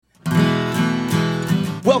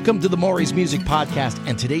Welcome to the Maury's Music Podcast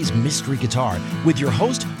and today's Mystery Guitar with your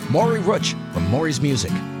host, Maury Rutsch from Maury's Music.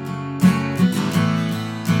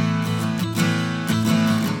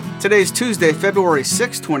 Today's Tuesday, February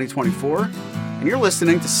 6, 2024, and you're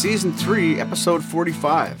listening to Season 3, Episode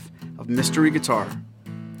 45 of Mystery Guitar.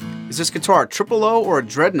 Is this guitar a triple O or a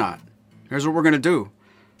Dreadnought? Here's what we're going to do.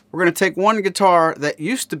 We're going to take one guitar that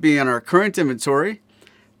used to be in our current inventory,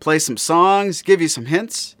 play some songs, give you some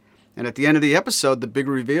hints, and at the end of the episode, the big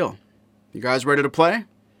reveal. You guys ready to play?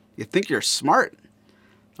 You think you're smart?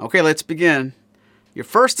 Okay, let's begin. Your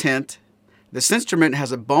first hint, this instrument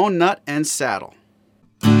has a bone nut and saddle.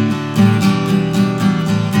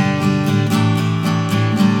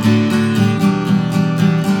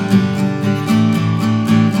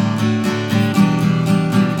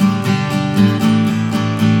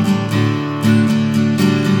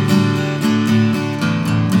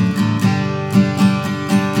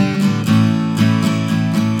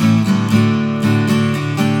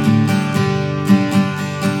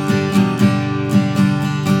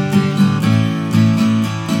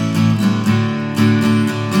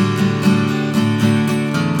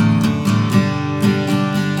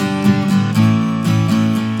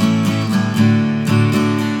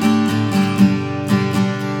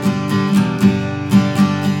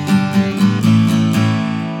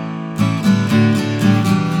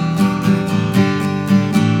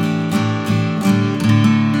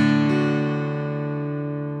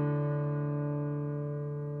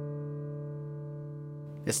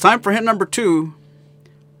 It's time for hint number 2.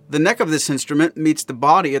 The neck of this instrument meets the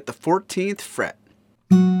body at the 14th fret.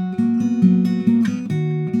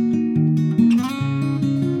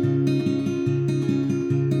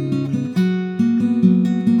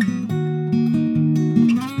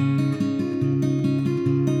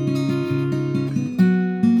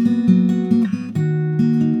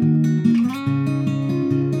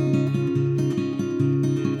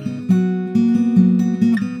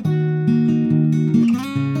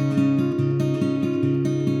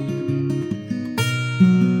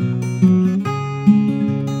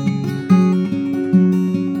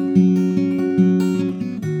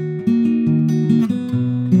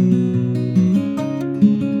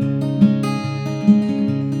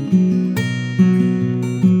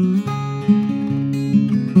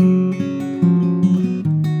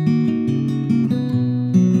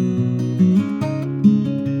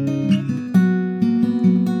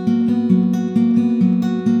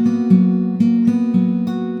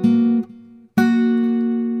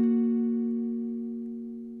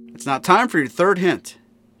 It's now time for your third hint.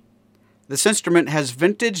 This instrument has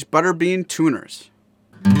vintage butterbean tuners.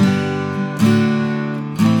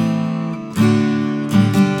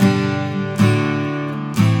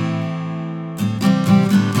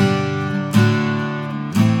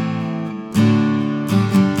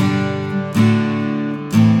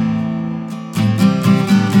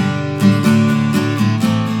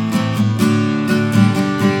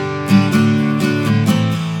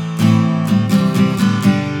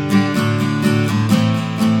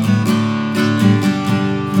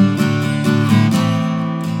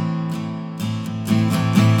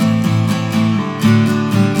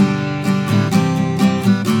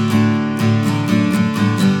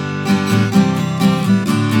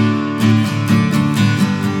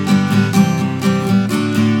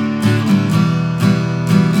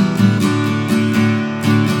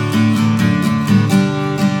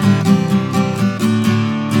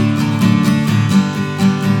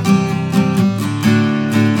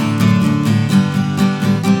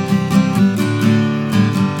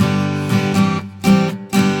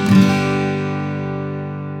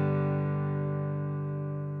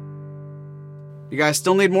 You guys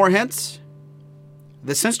still need more hints?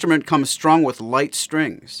 This instrument comes strung with light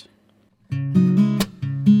strings.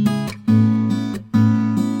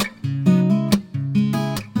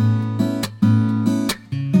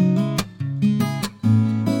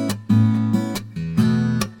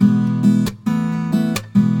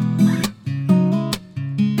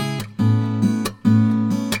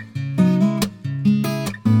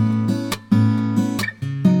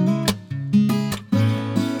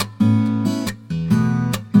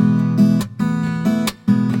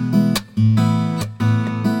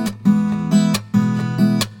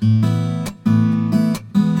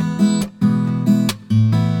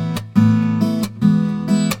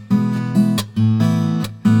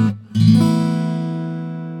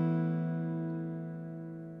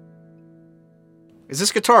 Is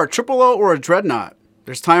this guitar a triple O or a Dreadnought?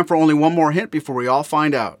 There's time for only one more hint before we all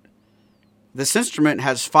find out. This instrument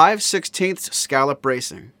has 5/16 scallop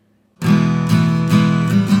bracing.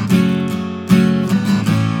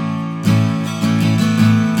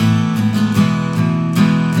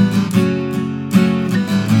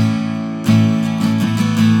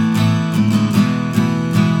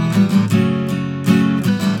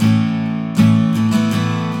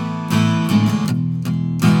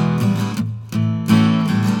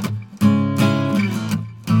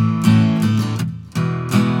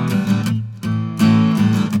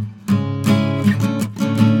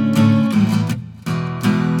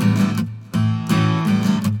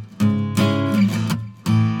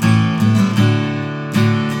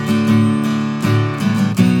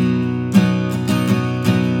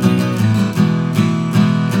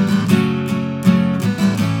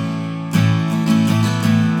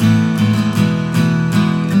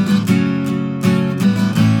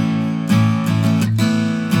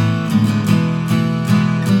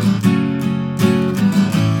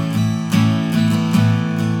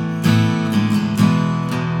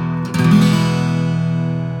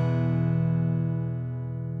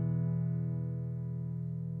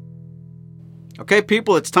 Okay,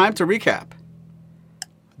 people, it's time to recap.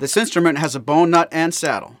 This instrument has a bone nut and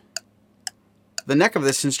saddle. The neck of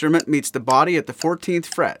this instrument meets the body at the 14th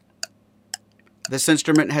fret. This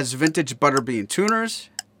instrument has vintage butterbean tuners.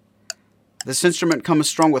 This instrument comes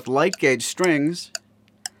strung with light gauge strings.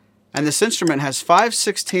 And this instrument has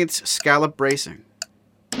 5/16 scallop bracing.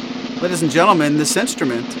 Ladies and gentlemen, this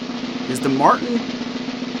instrument is the Martin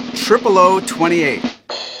 00028.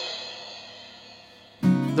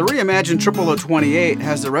 The reimagined 00028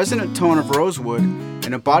 has the resonant tone of rosewood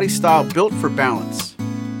and a body style built for balance.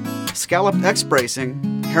 Scalloped X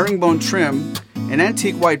bracing, herringbone trim, and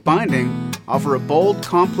antique white binding offer a bold,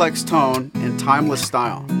 complex tone and timeless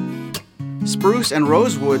style. Spruce and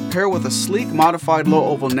rosewood pair with a sleek, modified low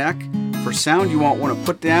oval neck for sound you won't want to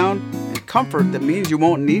put down and comfort that means you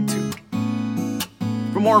won't need to.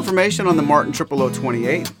 For more information on the Martin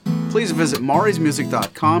 00028, please visit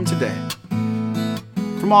maurysmusic.com today.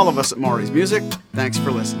 From all of us at Maury's Music, thanks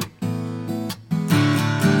for listening.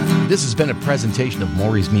 This has been a presentation of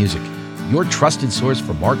Maury's Music, your trusted source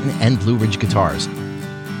for Martin and Blue Ridge guitars.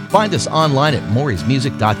 Find us online at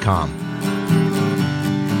maurysmusic.com.